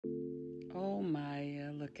Oh,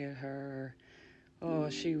 Maya, look at her. Oh,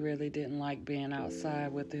 she really didn't like being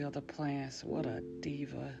outside with the other plants. What a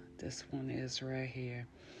diva this one is right here.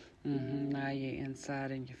 Now you're inside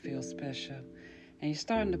and you feel special. And you're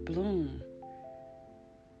starting to bloom.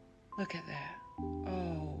 Look at that.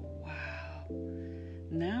 Oh, wow.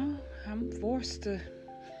 Now I'm forced to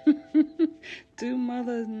do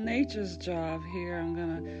Mother Nature's job here. I'm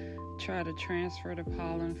going to try to transfer the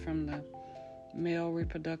pollen from the male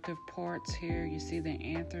reproductive parts here. You see the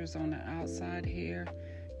anthers on the outside here,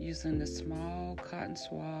 using the small cotton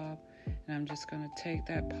swab, and I'm just going to take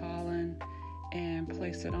that pollen and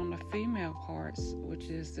place it on the female parts, which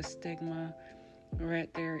is the stigma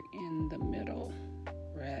right there in the middle,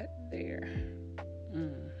 right there.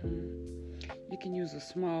 You can use a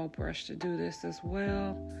small brush to do this as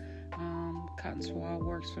well. Cotton swab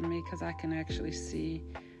works for me because I can actually see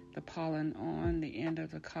the pollen on the end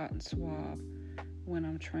of the cotton swab when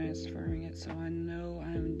I'm transferring it, so I know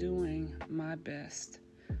I'm doing my best.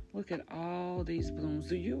 Look at all these blooms.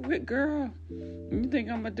 Do you, girl? You think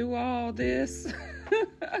I'm gonna do all this?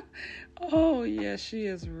 Oh yeah, she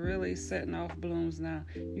is really setting off blooms now.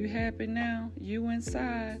 You happy now? You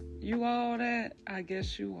inside? You all that? I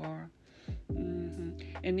guess you are.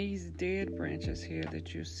 And these dead branches here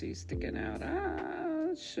that you see sticking out,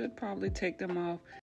 I should probably take them off.